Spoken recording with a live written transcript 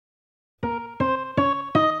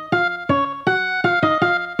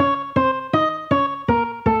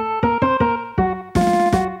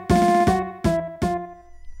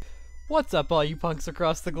What's up, all you punks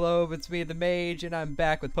across the globe? It's me, the Mage, and I'm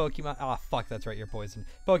back with Pokemon. Ah, fuck, that's right, you're poisoned.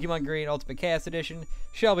 Pokemon Green Ultimate Chaos Edition.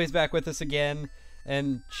 Shelby's back with us again,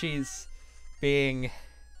 and she's being.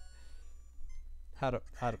 Never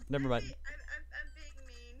mind. I'm being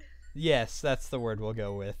mean. Yes, that's the word we'll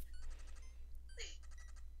go with.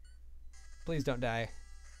 Please don't die.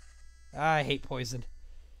 I hate poison.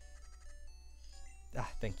 Ah,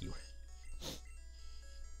 thank you.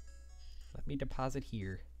 Let me deposit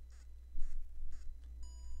here.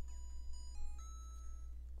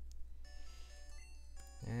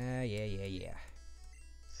 Yeah.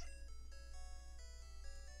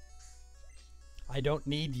 I don't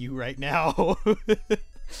need you right now.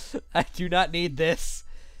 I do not need this.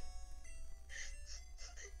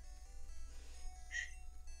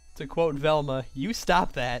 To quote Velma, you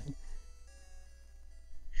stop that.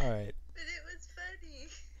 Alright. But it was funny.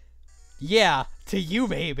 Yeah, to you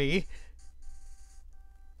maybe.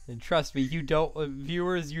 And trust me, you don't,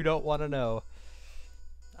 viewers, you don't want to know.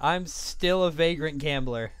 I'm still a vagrant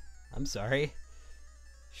gambler. I'm sorry.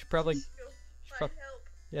 Should probably. Help.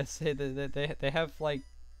 Yes, they have like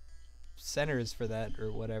centers for that or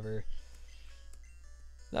whatever.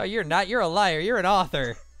 No, you're not. You're a liar. You're an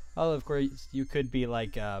author. Oh, of course you could be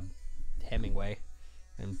like Hemingway,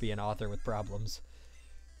 and be an author with problems.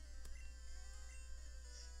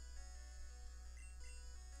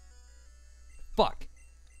 Fuck.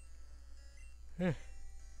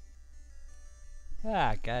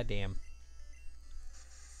 Ah, goddamn.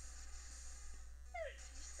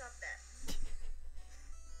 Stop that.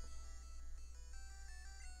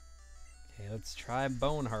 Okay, let's try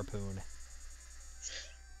Bone Harpoon.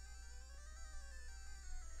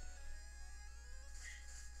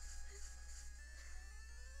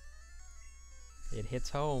 It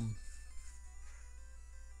hits home.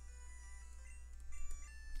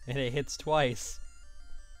 And it hits twice.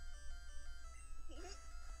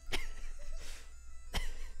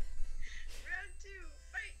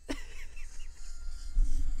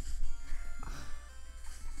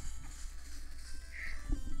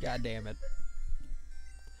 God damn it.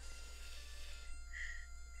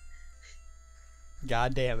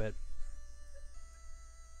 God damn it.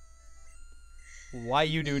 Why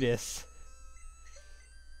you do this?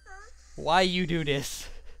 Why you do this?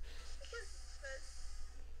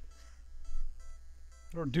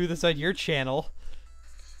 I don't do this on your channel.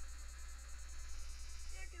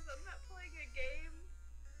 Yeah, because I'm not playing a game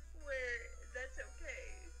where that's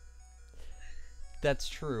okay. That's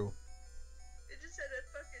true. It just had a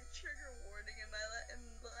fucking trigger warning in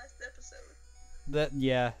the last episode.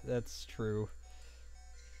 Yeah, that's true.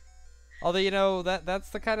 Although, you know, that's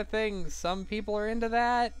the kind of thing, some people are into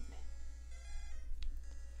that.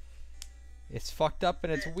 It's fucked up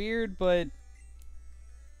and it's weird, but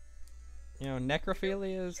you know,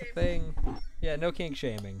 necrophilia is a thing. Yeah, no kink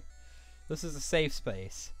shaming. This is a safe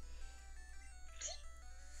space.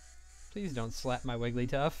 Please don't slap my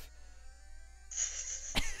Wigglytuff.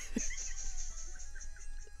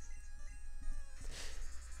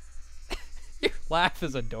 Your laugh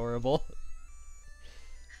is adorable.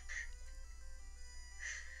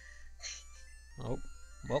 Oh,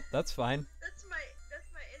 well, that's fine. That's my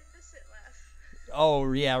innocent laugh.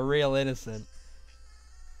 Oh, yeah, real innocent.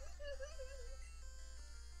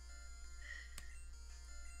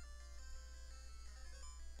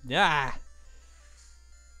 Yeah.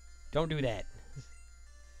 Don't do that.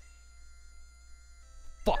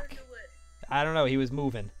 Fuck. I don't know, he was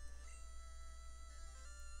moving.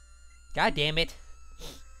 God damn it.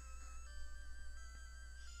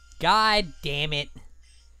 God damn it.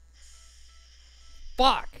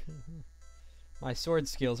 Fuck! My sword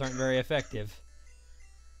skills aren't very effective.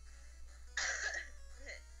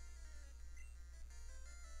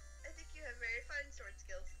 I think you have very fine sword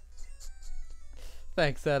skills.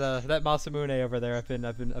 Thanks, that Masamune over there. I've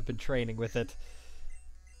been training with it.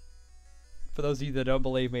 For those of you that don't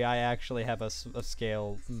believe me, I actually have a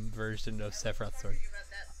scale version of Sephiroth's sword.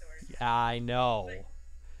 Yeah, I know.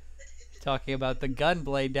 Talking about the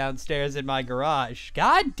gunblade downstairs in my garage.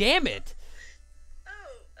 God damn it!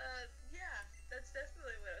 Yeah, that's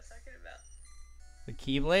definitely what I was talking about. The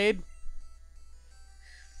Keyblade?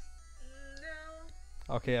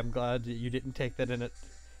 No. Okay, I'm glad you didn't take that in it.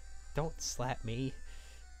 Don't slap me.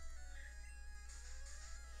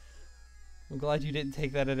 I'm glad you didn't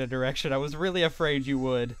take that in a direction. I was really afraid you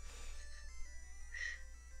would.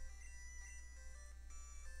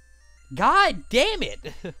 God damn it!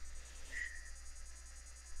 I'll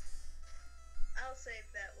save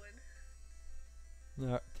that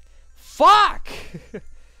one. Fuck!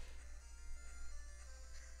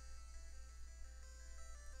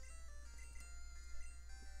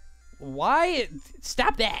 Why?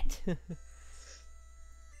 Stop that! I'm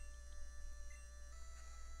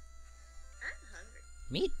hungry.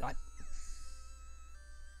 Me? What?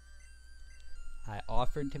 I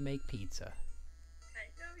offered to make pizza. I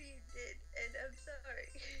know you did, and I'm sorry.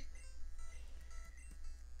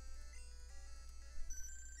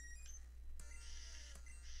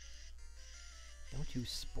 Don't you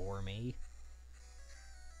spore me.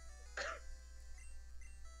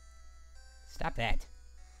 Stop that.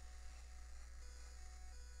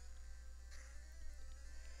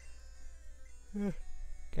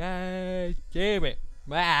 God damn it.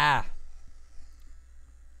 Ah.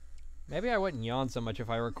 Maybe I wouldn't yawn so much if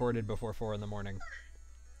I recorded before 4 in the morning.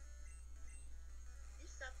 You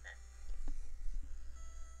stop that.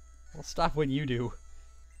 I'll stop when you do.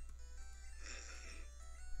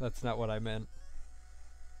 That's not what I meant.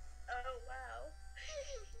 Oh, wow.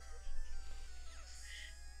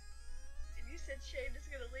 And you said Shane is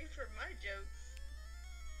gonna leave for my jokes.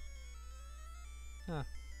 Huh.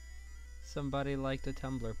 Somebody liked a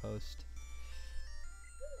Tumblr post.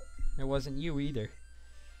 Ooh, It wasn't you either. it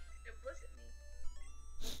wasn't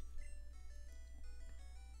me.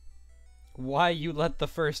 Why you let the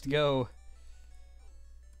first go?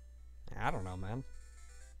 I don't know, man.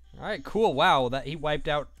 Alright, cool. Wow, that he wiped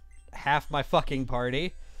out half my fucking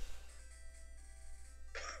party.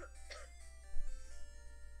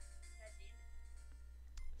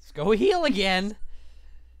 Let's go heal again.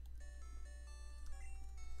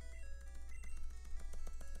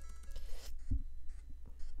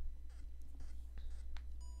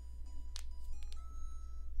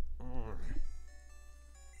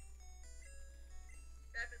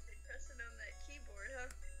 Rapidly pressing on that keyboard, huh?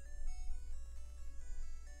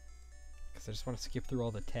 Because I just want to skip through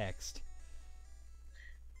all the text.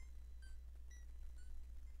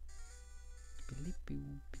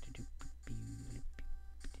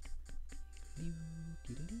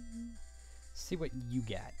 See what you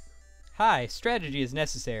got. Hi, strategy is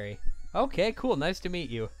necessary. Okay, cool. Nice to meet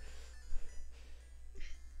you.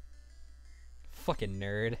 Fucking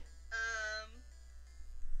nerd.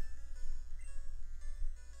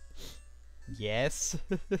 Yes.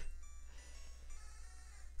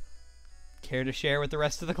 Care to share with the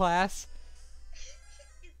rest of the class?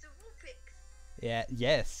 It's a Vulpix. Yeah,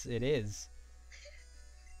 yes, it is.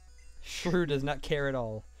 Shrew does not care at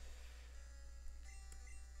all.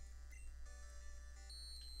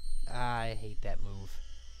 I hate that move.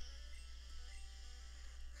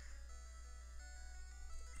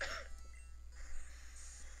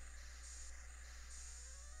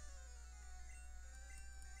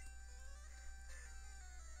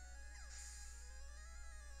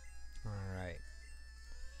 Alright.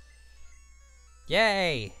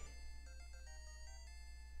 Yay!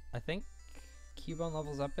 I think Cubone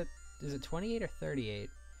levels up at... Is it 28 or 38?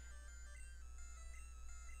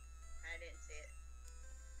 I didn't see it.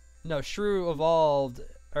 No, Shrew evolved...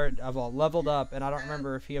 Or, leveled up, and I don't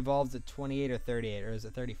remember if he evolved at 28 or 38, or is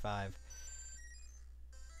it 35?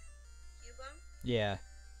 Cubone? Yeah. I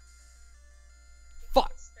think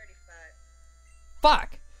Fuck! it's 35.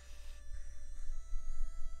 Fuck!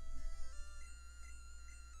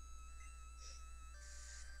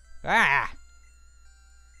 Ah!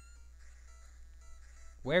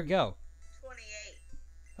 Where go? 28.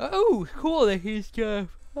 Oh, cool that he's got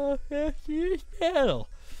his pedal.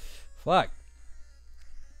 Fuck.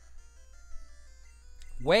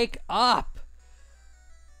 Wake up!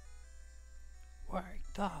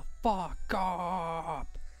 Wake the fuck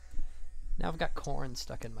up! Now I've got corn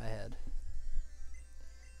stuck in my head.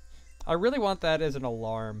 I really want that as an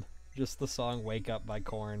alarm. Just the song Wake Up by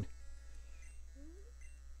Korn.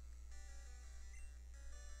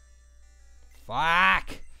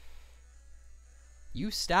 Fuck! You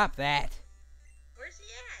stop that. Where's he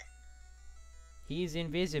at? He's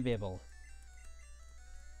invisible.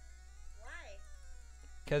 Why?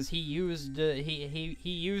 Because he used he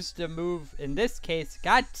used a move in this case.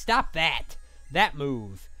 God, stop that! That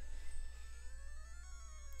move.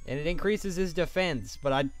 And it increases his defense,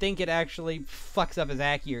 but I think it actually fucks up his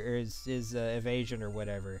accurate or his evasion or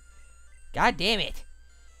whatever. God damn it!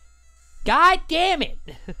 God damn it!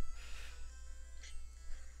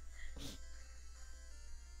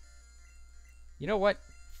 You know what?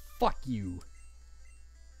 Fuck you.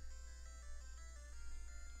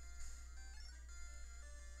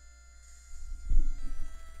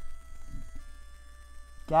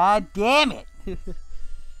 God damn it!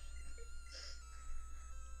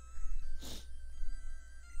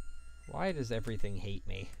 Why does everything hate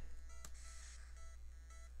me?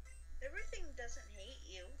 Everything doesn't hate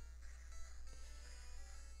you.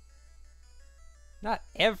 Not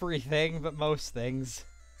everything, but most things.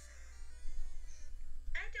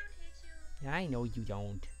 I know you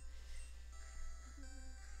don't.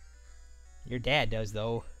 Your dad does,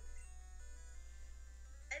 though.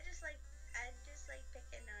 I just like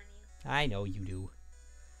picking on you. I know you do.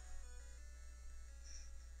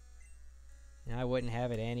 I wouldn't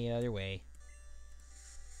have it any other way.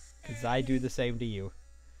 Because I do the same to you.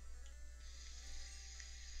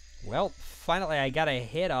 Well, finally I got a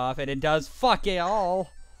hit off, and it does fuck it all.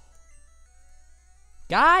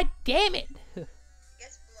 God damn it! I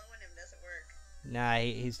guess blowing him doesn't work. Nah,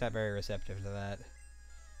 he's not very receptive to that.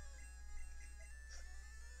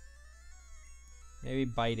 Maybe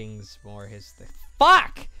biting's more his thing.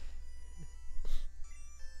 Fuck!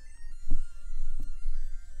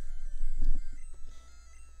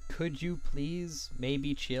 Could you please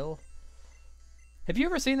maybe chill? Have you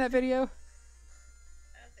ever seen that video?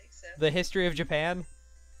 I don't think so. The history of Japan?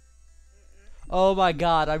 Mm-mm. Oh my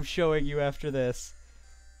god, I'm showing you after this.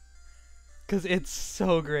 Because it's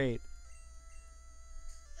so great.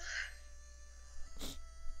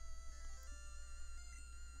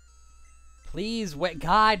 Please, wait.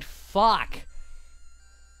 God, fuck.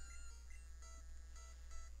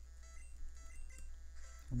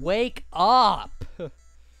 Wake up. I don't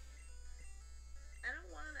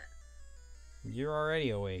wanna. You're already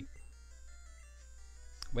awake.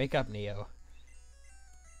 Wake up, Neo.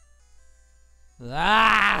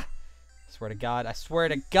 Ah! I swear to God. I swear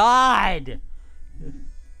to God!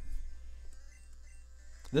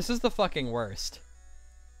 This is the fucking worst.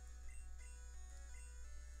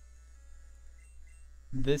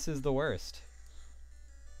 This is the worst.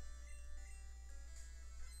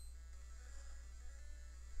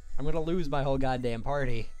 I'm gonna lose my whole goddamn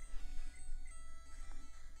party.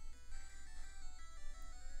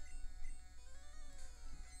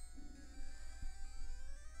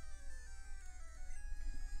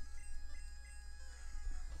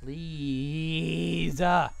 Please.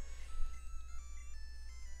 I'm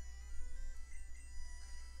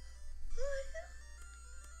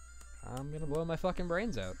gonna blow my fucking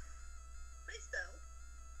brains out. Please don't.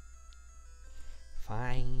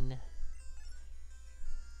 Fine.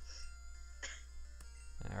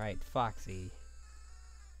 Alright, Foxy.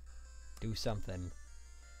 Do something.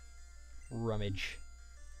 Rummage.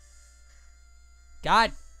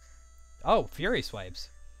 God! Oh, Fury Swipes.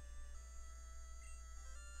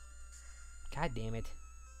 God damn it.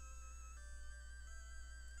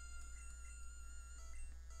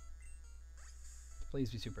 Please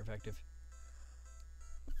be super effective.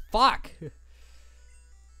 Fuck!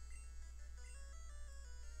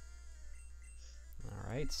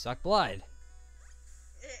 Alright, suck blood.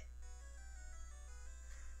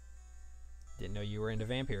 Didn't know you were into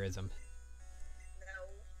vampirism. No.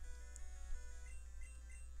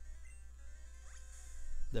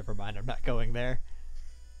 Never mind, I'm not going there.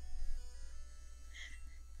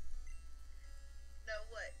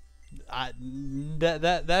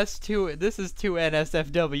 That's too. This is too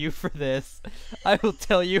NSFW for this. I will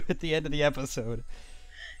tell you at the end of the episode.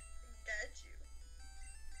 Got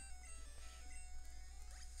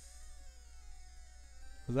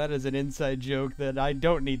you. That is an inside joke that I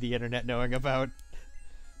don't need the internet knowing about,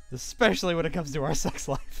 especially when it comes to our sex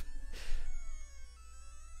life.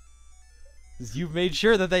 'Cause you've made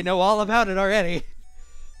sure that they know all about it already.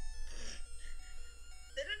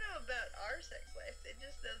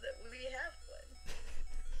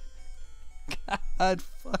 God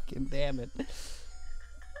fucking damn it.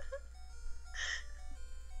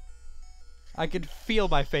 I can feel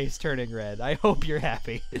my face turning red. I hope you're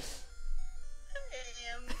happy. I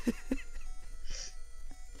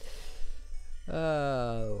am.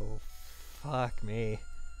 Oh, fuck me.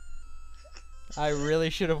 I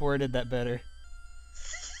really should have worded that better.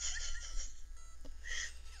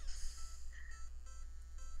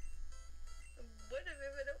 What if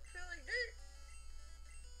I don't feel like dirt?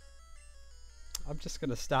 I'm just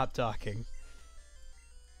gonna stop talking.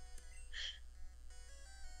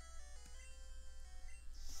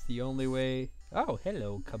 It's the only way. Oh,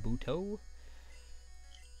 hello, Kabuto.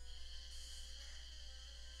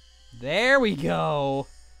 There we go.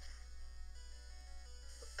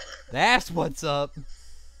 That's what's up.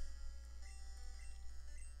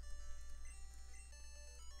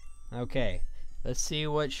 Okay, let's see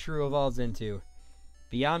what Shrew evolves into.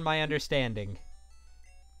 Beyond my understanding.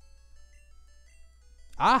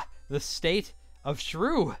 Ah, the state of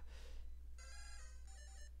Shrew.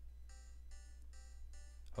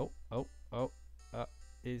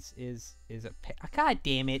 Is a God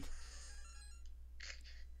damn it.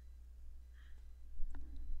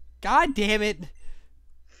 God damn it.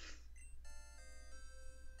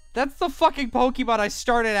 That's the fucking Pokemon I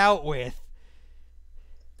started out with.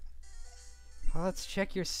 Let's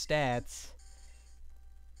check your stats.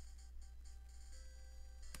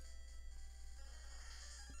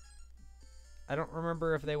 I don't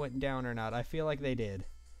remember if they went down or not. I feel like they did.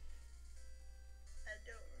 I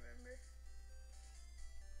don't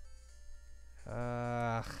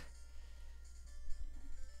remember.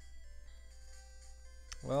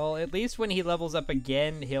 Well, at least when he levels up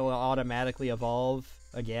again, he'll automatically evolve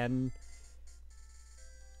again.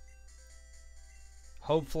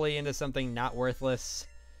 Hopefully into something not worthless.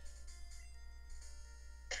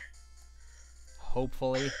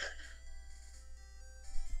 Hopefully.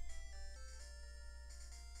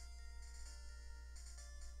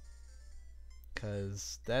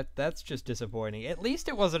 Because that's just disappointing. At least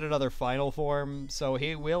it wasn't another final form, so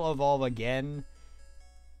he will evolve again.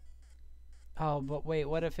 Oh, but wait,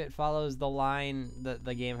 what if it follows the line that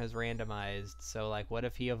the game has randomized? So, like, what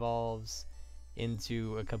if he evolves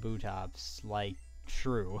into a Kabutops, like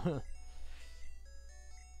Shrew?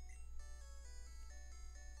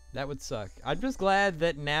 That would suck. I'm just glad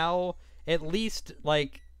that now, at least,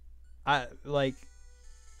 like God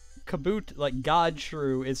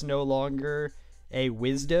Shrew is no longer a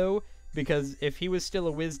Wizdo, because if he was still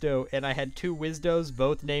a Wizdo and I had two Wizdos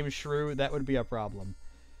both named Shrew, that would be a problem.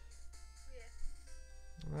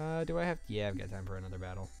 Do I have... Yeah, I've got time for another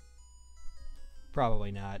battle.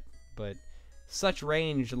 Probably not, but... Such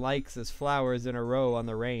range likes as flowers in a row on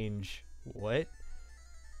the range. What?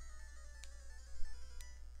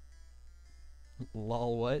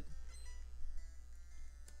 Lol, what?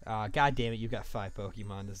 God damn it, you've got 5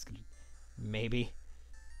 Pokemon. This is gonna... Maybe.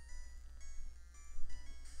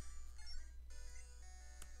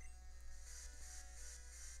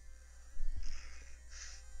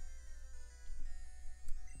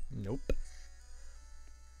 Nope.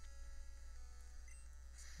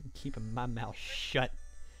 I'm keeping my mouth shut.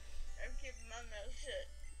 I'm keeping my mouth shut.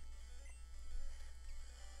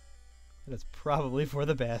 That's probably for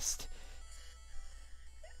the best.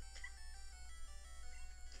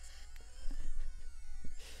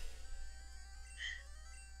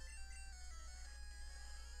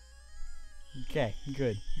 Okay,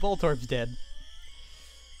 good. Voltorb's dead.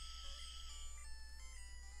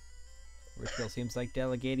 Which still seems like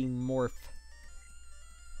delegating Morph.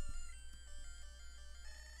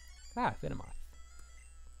 Ah, Venomoth.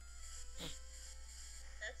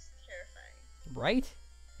 That's terrifying. Right?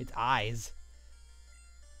 Its eyes.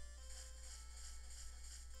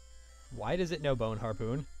 Why does it know Bone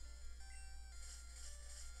Harpoon?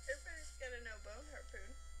 Everybody's gotta know Bone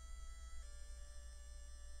Harpoon.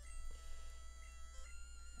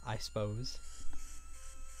 I suppose.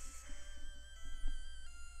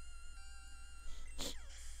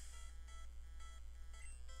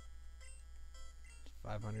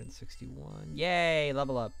 $561. Yay!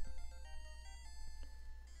 Level up.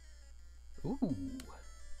 Ooh.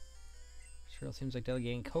 Sure seems like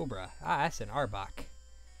delegating Cobra. Ah, that's an Arbok.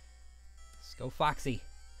 Let's go Foxy.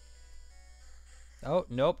 Oh,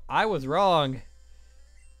 nope. I was wrong.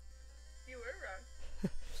 You were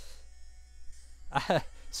wrong.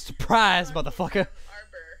 Surprise, motherfucker.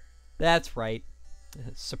 Arbor. That's right.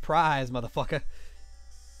 Surprise, motherfucker.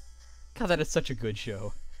 God, that is such a good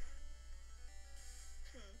show.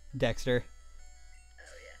 Dexter.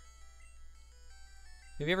 Oh, yeah.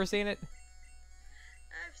 Have you ever seen it?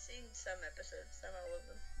 I've seen some episodes, not all of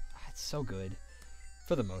them. It's so good.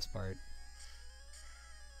 For the most part.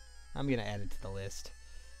 I'm gonna add it to the list.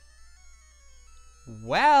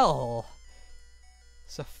 Well!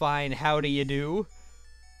 So fine, how do you do?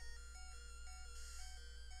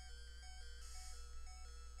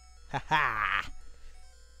 Haha!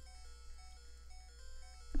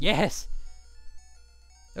 Yes!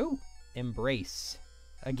 Oh, Embrace.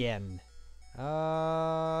 Again.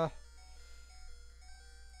 Yeah.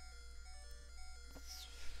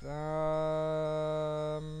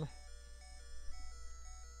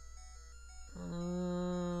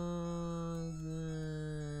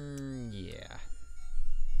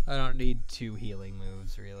 I don't need 2 healing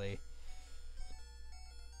moves, really.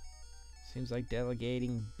 Seems like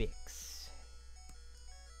delegating Bix.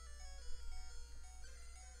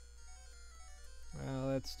 Well,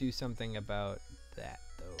 let's do something about that,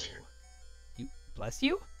 though. You... Bless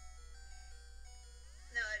you?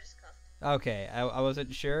 No, I just coughed. Okay, I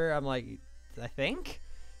wasn't sure. I'm like, I think?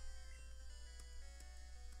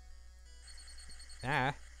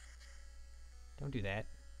 Ah. Don't do that.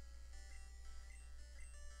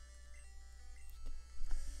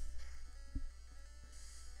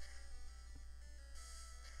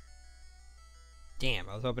 Damn,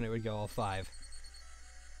 I was hoping it would go all 5.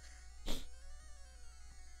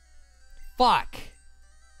 Fuck!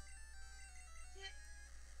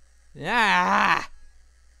 Ah!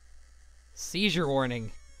 Seizure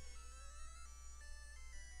warning.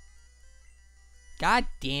 God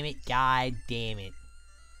damn it, god damn it.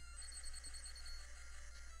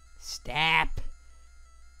 Stop.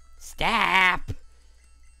 Stop.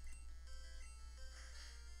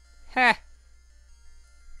 Heh.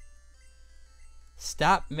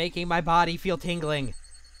 Stop making my body feel tingling.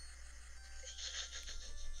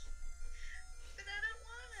 But I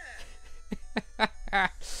don't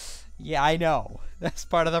wanna. Yeah, I know. That's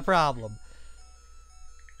part of the problem.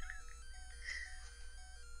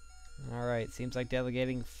 Alright, seems like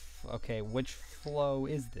delegating... okay, which flow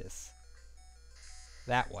is this?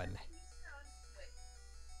 That one.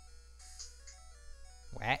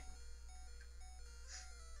 What?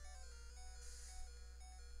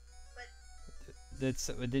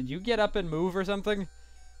 Did you get up and move or something?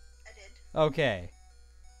 I did. Okay.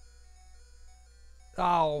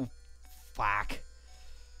 Oh, fuck.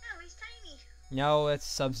 Oh, he's tiny. No, it's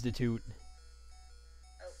substitute.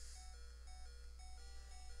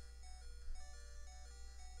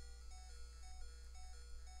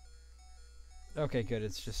 Oh. Okay, good.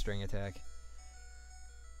 It's just string attack.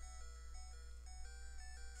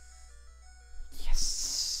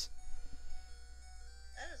 Yes.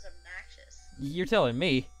 That is obnoxious. You're telling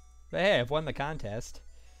me. But hey, I've won the contest.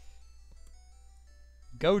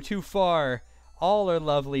 Go too far. All are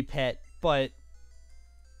lovely, pet, but...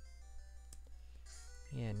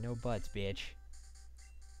 yeah, no butts, bitch.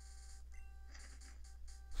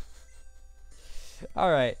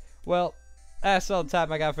 Alright, well, that's all the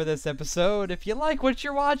time I got for this episode. If you like what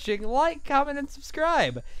you're watching, like, comment, and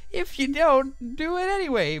subscribe. If you don't, do it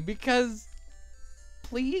anyway, because...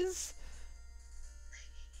 please?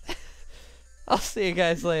 I'll see you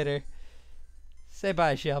guys later. Say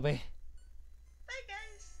bye, Shelby. Bye,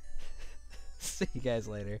 guys. See you guys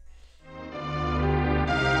later.